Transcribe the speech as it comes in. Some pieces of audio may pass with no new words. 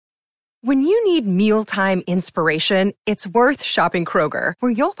When you need mealtime inspiration, it's worth shopping Kroger,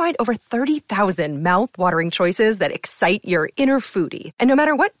 where you'll find over 30,000 mouth-watering choices that excite your inner foodie. And no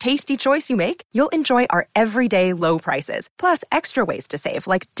matter what tasty choice you make, you'll enjoy our everyday low prices, plus extra ways to save,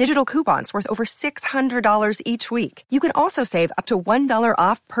 like digital coupons worth over $600 each week. You can also save up to $1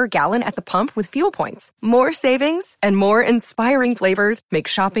 off per gallon at the pump with fuel points. More savings and more inspiring flavors make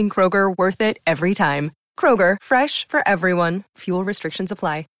shopping Kroger worth it every time. Kroger, fresh for everyone. Fuel restrictions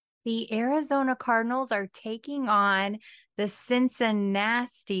apply. The Arizona Cardinals are taking on the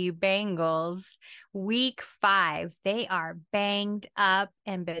Cincinnati Bengals week 5. They are banged up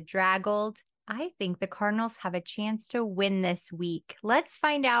and bedraggled. I think the Cardinals have a chance to win this week. Let's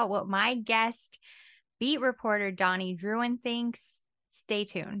find out what my guest, beat reporter Donnie Druin, thinks. Stay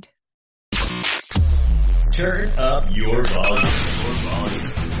tuned. Turn up your volume.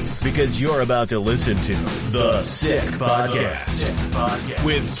 Because you're about to listen to The Sick Podcast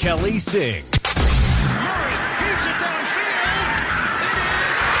with Kelly Singh. Murray heaves it downfield.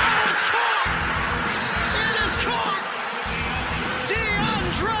 It's caught. It is caught.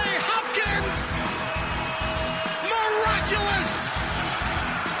 DeAndre Hopkins. Miraculous.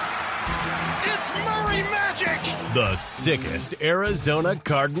 It's Murray magic. The sickest Arizona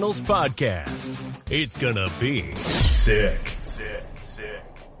Cardinals podcast. It's gonna be sick.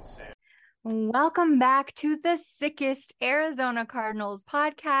 Welcome back to the sickest Arizona Cardinals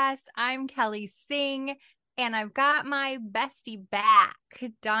podcast. I'm Kelly Singh, and I've got my bestie back,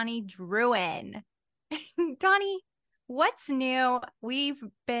 Donnie Druin. Donnie, what's new? We've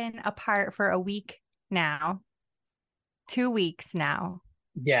been apart for a week now. 2 weeks now.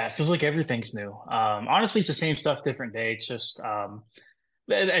 Yeah, it feels like everything's new. Honestly, it's the same stuff, different day. It's just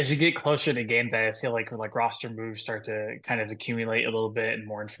as you get closer to game day, I feel like roster moves start to kind of accumulate a little bit and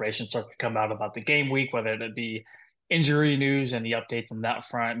more information starts to come out about the game week, whether it be injury news and the updates on that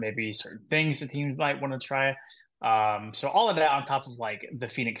front, maybe certain things the teams might want to try. So all of that on top of like the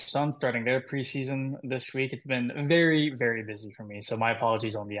Phoenix Suns starting their preseason this week, it's been very, very busy for me. So my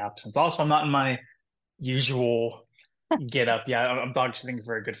apologies on the absence. Also, I'm not in my usual get up. Yeah, I'm dog sitting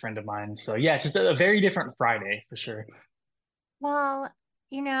for a good friend of mine. So yeah, it's just a very different Friday for sure. Well,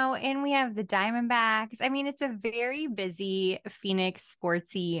 and we have the Diamondbacks. I mean, it's a very busy Phoenix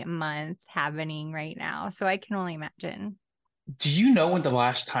sportsy month happening right now. So I can only imagine. Do you know when the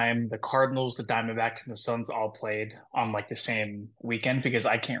last time the Cardinals, the Diamondbacks, and the Suns all played on like the same weekend? Because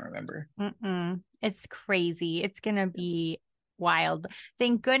I can't remember. It's crazy. It's going to be wild.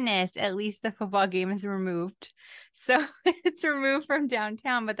 Thank goodness at least the football game is removed. So it's removed from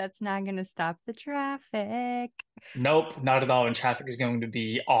downtown, but that's not going to stop the traffic. Nope, not at all. And traffic is going to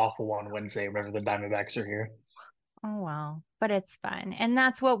be awful on Wednesday whenever the Diamondbacks are here. Oh, well, but it's fun. And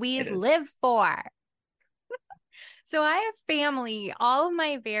that's what we live for. So I have family. All of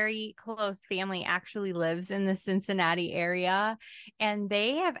my very close family actually lives in the Cincinnati area, and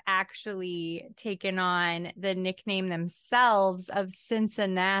they have actually taken on the nickname themselves of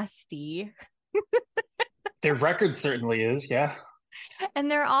Cincinnati. Their record certainly is, yeah.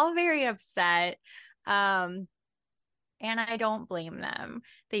 And they're all very upset. And I don't blame them.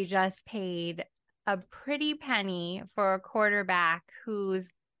 They just paid a pretty penny for a quarterback who's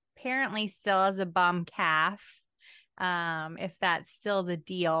apparently still has a bum calf. If that's still the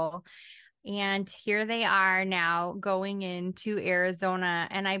deal. And here they are now going into Arizona.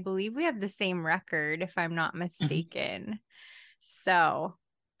 And I believe we have the same record, if I'm not mistaken. So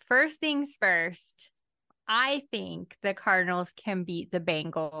first things first, I think the Cardinals can beat the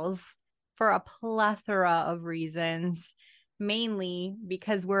Bengals for a plethora of reasons, mainly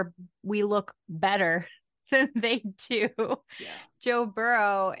because we look better than they do. Yeah. Joe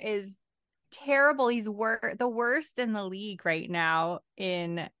Burrow is terrible. He's the worst in the league right now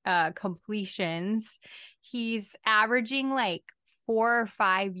in completions. He's averaging like 4 or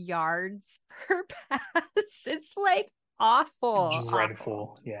 5 yards per pass. It's like awful.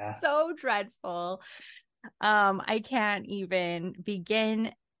 Dreadful. Yeah. So dreadful. I can't even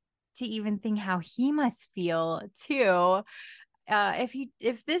begin to even think how he must feel too.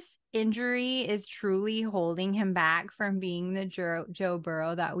 If this injury is truly holding him back from being the Joe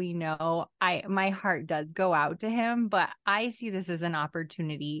Burrow that we know, my heart does go out to him, but I see this as an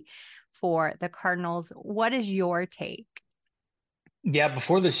opportunity for the Cardinals. What is your take? Yeah,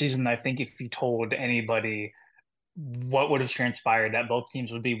 before the season, I think if you told anybody what would have transpired, that both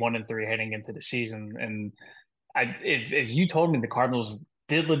teams would be 1-3 heading into the season, and if you told me the Cardinals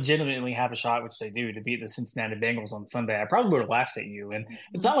did legitimately have a shot, which they do, to beat the Cincinnati Bengals on Sunday, I probably would have laughed at you. And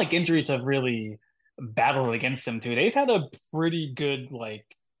it's not like injuries have really battled against them too. They've had a pretty good, like,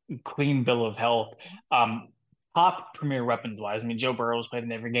 clean bill of health. top premier weapons wise. I mean, Joe Burrow's played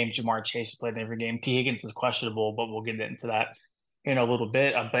in every game. Jamar Chase has played in every game. T. Higgins is questionable, but we'll get into that in a little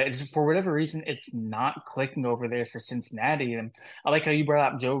bit. But for whatever reason, it's not clicking over there for Cincinnati. And I like how you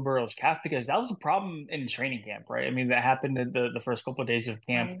brought up Joe Burrow's calf because that was a problem in training camp, right? I mean, that happened in the first couple of days of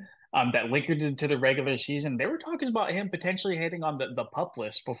camp. Right. That lingered into the regular season. They were talking about him potentially hitting on the PUP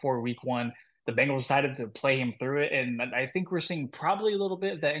list before week one. The Bengals decided to play him through it. And I think we're seeing probably a little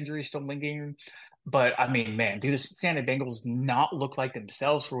bit of that injury still lingering. But I mean, man, do the Cincinnati Bengals not look like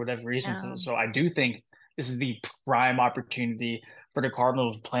themselves for whatever reason? So I do think this is the prime opportunity for the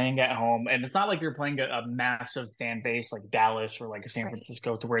Cardinals playing at home. And it's not like you're playing a massive fan base like Dallas or like San Right.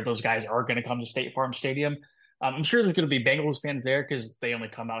 Francisco to where those guys are going to come to State Farm Stadium. I'm sure there's going to be Bengals fans there because they only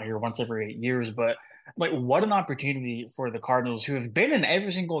come out here once every 8 years. But like, what an opportunity for the Cardinals, who have been in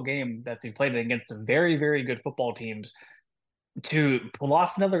every single game that they've played against the very, very good football teams, to pull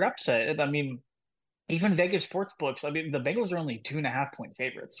off another upset. And I mean, even Vegas sports books, I mean, the Bengals are only 2.5 point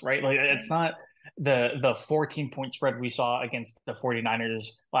favorites, right? Like it's not the 14 point spread we saw against the 49ers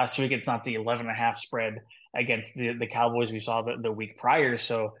last week. It's not the 11.5 spread against the Cowboys we saw the week prior.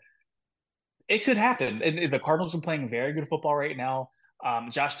 So it could happen. And the Cardinals are playing very good football right now.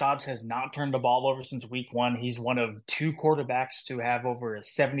 Josh Dobbs has not turned the ball over since week one. He's one of two quarterbacks to have over a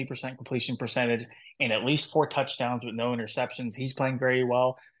 70% completion percentage and at least 4 touchdowns with no interceptions. He's playing very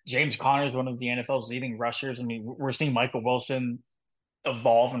well. James Conner is one of the NFL's leading rushers. I mean, we're seeing Michael Wilson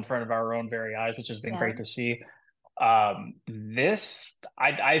evolve in front of our own very eyes, which has been Yeah. great to see. I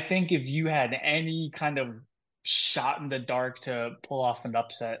think if you had any kind of shot in the dark to pull off an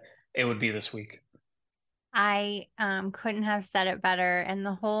upset, it would be this week. I couldn't have said it better. And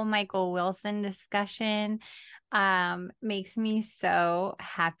the whole Michael Wilson discussion makes me so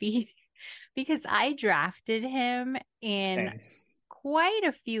happy because I drafted him in Same. quite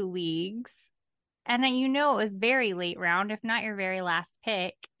a few leagues. And it was very late round, if not your very last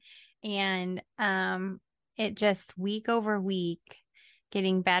pick. And it just week over week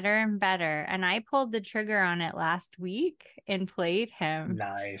getting better and better. And I pulled the trigger on it last week and played him.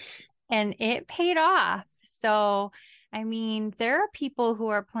 Nice. And it paid off. So, I mean, there are people who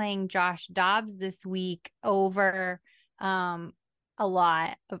are playing Josh Dobbs this week over a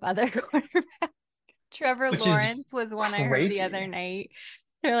lot of other quarterbacks. Trevor Which Lawrence is was one I heard the crazy. other night.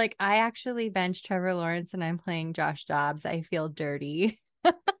 They're like, I actually benched Trevor Lawrence and I'm playing Josh Dobbs. I feel dirty.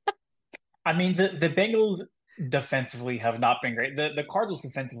 I mean, the Bengals defensively have not been great. The Cardinals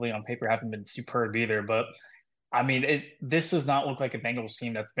defensively on paper haven't been superb either, but I mean, this does not look like a Bengals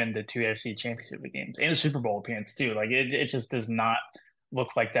team that's been to two AFC Championship games and a Super Bowl appearance too. Like it just does not look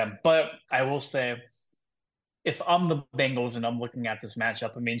like them. But I will say, if I'm the Bengals and I'm looking at this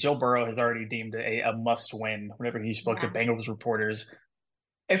matchup, I mean, Joe Burrow has already deemed it a must win whenever he spoke to Yeah. Bengals reporters.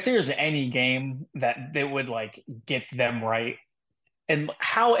 If there's any game that they would like get them right, and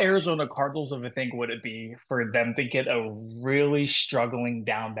how Arizona Cardinals of a thing would it be for them to get a really struggling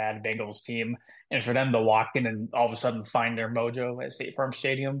down bad Bengals team and for them to walk in and all of a sudden find their mojo at State Farm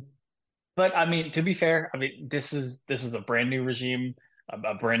Stadium? But I mean, to be fair, I mean this is a brand new regime,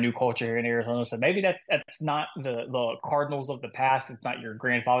 a brand new culture here in Arizona. So maybe that's not the Cardinals of the past. It's not your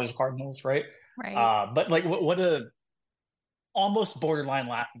grandfather's Cardinals, right? Right. But like what a almost borderline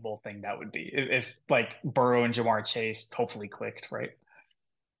laughable thing that would be if like Burrow and Jamar Chase hopefully clicked, right?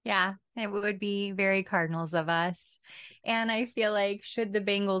 Yeah, it would be very Cardinals of us. And I feel like should the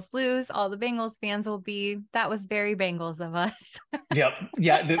Bengals lose, all the Bengals fans will be, that was very Bengals of us. Yep.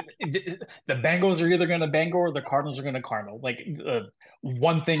 Yeah. The Bengals are either going to Bengal or the Cardinals are going to Cardinal. Like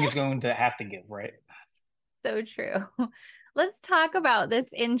one thing is going to have to give, right? So true. Let's talk about this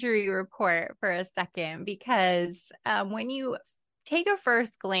injury report for a second, because when you take a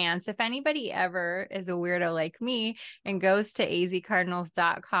first glance, if anybody ever is a weirdo like me and goes to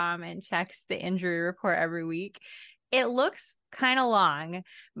azcardinals.com and checks the injury report every week, it looks kind of long,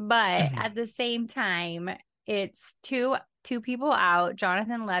 but at the same time, it's two people out.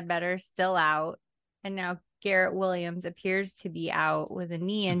 Jonathan Ledbetter still out, and now Garrett Williams appears to be out with a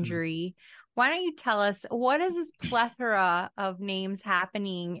knee injury. Why don't you tell us, what is this plethora of names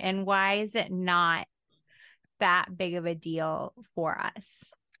happening and why is it not that big of a deal for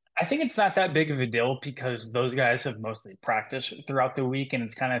us? I think it's not that big of a deal because those guys have mostly practiced throughout the week, and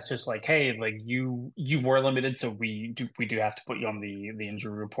it's kind of just like, hey, like you were limited, so we do have to put you on the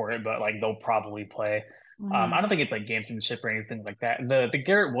injury report, but like they'll probably play. I don't think it's like gamesmanship or anything like that. The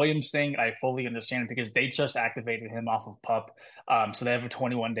Garrett Williams thing, I fully understand because they just activated him off of PUP, so they have a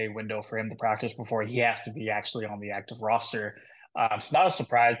 21-day window for him to practice before he has to be actually on the active roster. So not a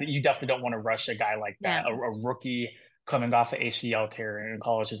surprise that you definitely don't want to rush a guy like that, Yeah. a rookie coming off the ACL tear in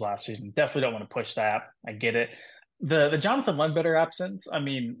college his last season. Definitely don't want to push that. I get it. The Jonathan Ledbetter absence, I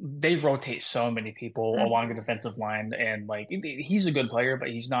mean, they rotate so many people along the Mhm. defensive line, and like he's a good player, but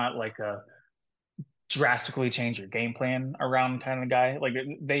he's not like a drastically change your game plan around kind of guy. Like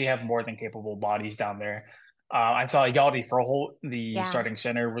they have more than capable bodies down there. I saw Yaldi Froholt, the Yeah. starting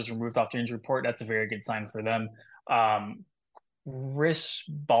center, was removed off the injury report. That's a very good sign for them. Um, Chris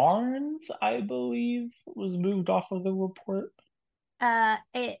Barnes, I believe, was moved off of the report.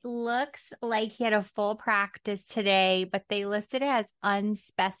 It looks like he had a full practice today, but they listed it as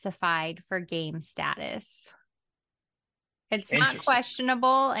unspecified for game status. It's not Interesting.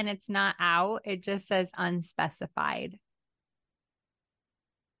 questionable and it's not out. It just says unspecified.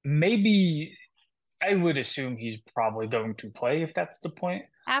 Maybe I would assume he's probably going to play if that's the point.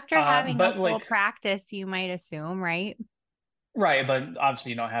 After having a But full like, practice, you might assume, right? right, but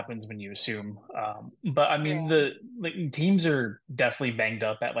obviously, what happens when you assume. But I mean, True. the like teams are definitely banged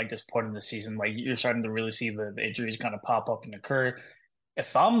up at like this point in the season. Like you're starting to really see the injuries kind of pop up and occur.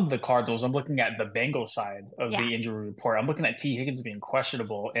 If I'm the Cardinals, I'm looking at the Bengals side of Yeah. the injury report. I'm looking at T. Higgins being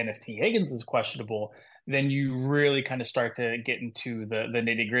questionable, and if T. Higgins is questionable, then you really kind of start to get into the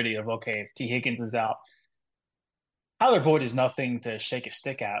nitty gritty of okay, if T. Higgins is out, Tyler Boyd is nothing to shake a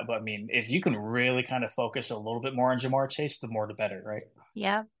stick at. But I mean, if you can really kind of focus a little bit more on Jamar Chase, the more the better, right?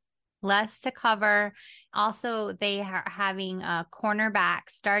 Yep. Less to cover. Also, they are having a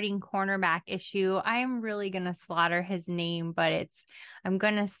starting cornerback issue. I'm really going to slaughter his name, but I'm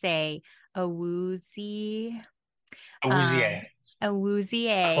going to say Awuzie. Awuzie.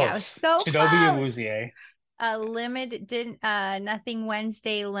 Awuzie. I was Close. so Chidobe close. Awuzie. Limited didn't nothing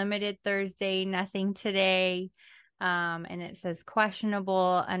Wednesday, limited Thursday, nothing today. And it says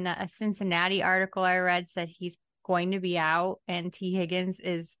questionable. And a Cincinnati article I read said he's going to be out, and T. Higgins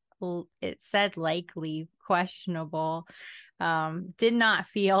it said likely questionable. Did not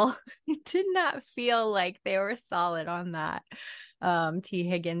feel like they were solid on that T.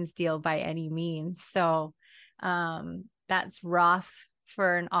 Higgins deal by any means. So that's rough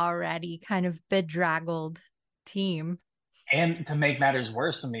for an already kind of bedraggled team. And to make matters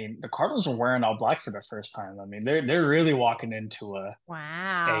worse, I mean, the Cardinals are wearing all black for the first time. I mean, they're really walking into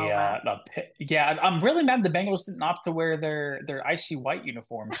Wow. yeah. I'm really mad the Bengals didn't opt to wear their icy white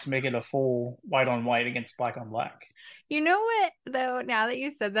uniforms to make it a full white on white against black on black. You know what, though, now that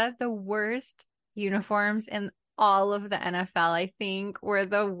you said that, the worst uniforms in all of the NFL, I think, were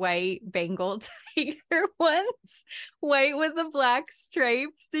the white Bengal Tiger ones. White with the black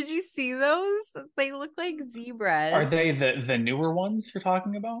stripes. Did you see those? They look like Are zebras. they the newer ones you're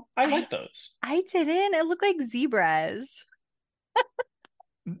talking about? I I like those. I didn't. It looked like zebras.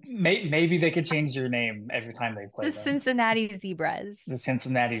 Maybe they could change their name every time they play The them. Cincinnati Zebras. The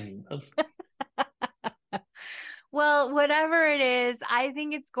Cincinnati Zebras. Well, whatever it is, I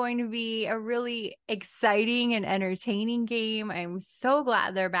think it's going to be a really exciting and entertaining game. I'm so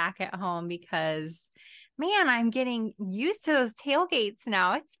glad they're back at home because, man, I'm getting used to those tailgates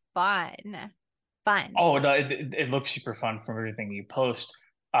now. It's fun. Fun. Oh, no, it looks super fun from everything you post.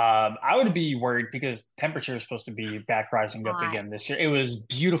 I would be worried because temperature is supposed to be back rising up Hot. again this year. It was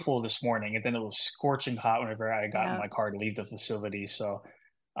beautiful this morning, and then it was scorching hot whenever I got in Yeah. my car to leave the facility. So,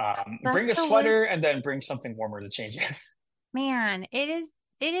 That's bring a the worst. sweater and then bring something warmer to change it. Man, it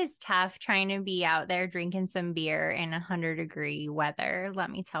is tough trying to be out there drinking some beer in 100-degree weather, let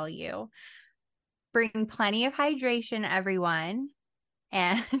me tell you. Bring plenty of hydration, everyone.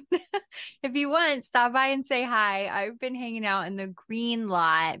 And if you want, stop by and say hi. I've been hanging out in the green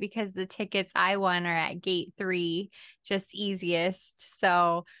lot because the tickets I won are at gate 3, just easiest.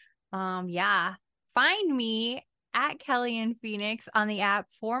 So, yeah, find me at Kelly and Phoenix on the app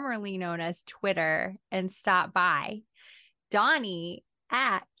formerly known as Twitter and stop by. Donnie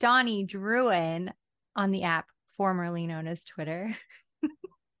at Donnie Druin on the app formerly known as Twitter.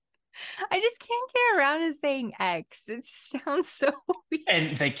 I just can't get around to saying X. It just sounds so weird.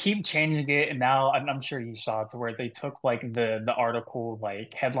 And they keep changing it, and now I'm sure you saw it to where they took like the article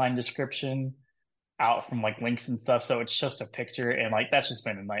like headline description out from like links and stuff, so it's just a picture, and like that's just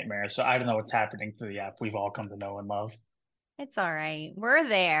been a nightmare. So I don't know what's happening to the app we've all come to know and love. It's all right. We're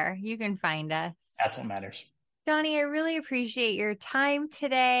there. You can find us. That's what matters. Donnie, I really appreciate your time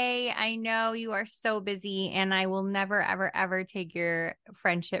today. I know you are so busy, and I will never, ever, ever take your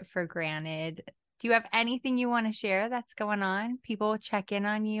friendship for granted. Do you have anything you want to share that's going on? People check in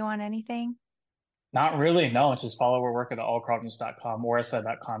on you on anything? Not really. No, just follow our work at allcardinals.com or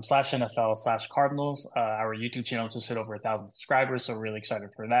sl.com/NFL/Cardinals. Our YouTube channel just hit over 1,000 subscribers, so really excited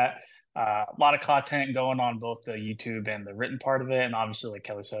for that. A lot of content going on both the YouTube and the written part of it. And obviously, like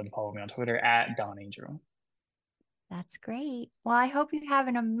Kelly said, follow me on Twitter at Don Angel. That's great. Well, I hope you have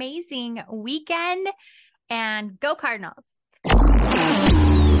an amazing weekend, and go Cardinals.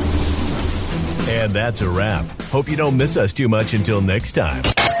 And that's a wrap. Hope you don't miss us too much until next time.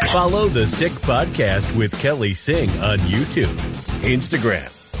 Follow The Sick Podcast with Kelly Singh on YouTube, Instagram,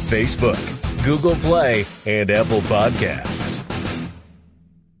 Facebook, Google Play, and Apple Podcasts.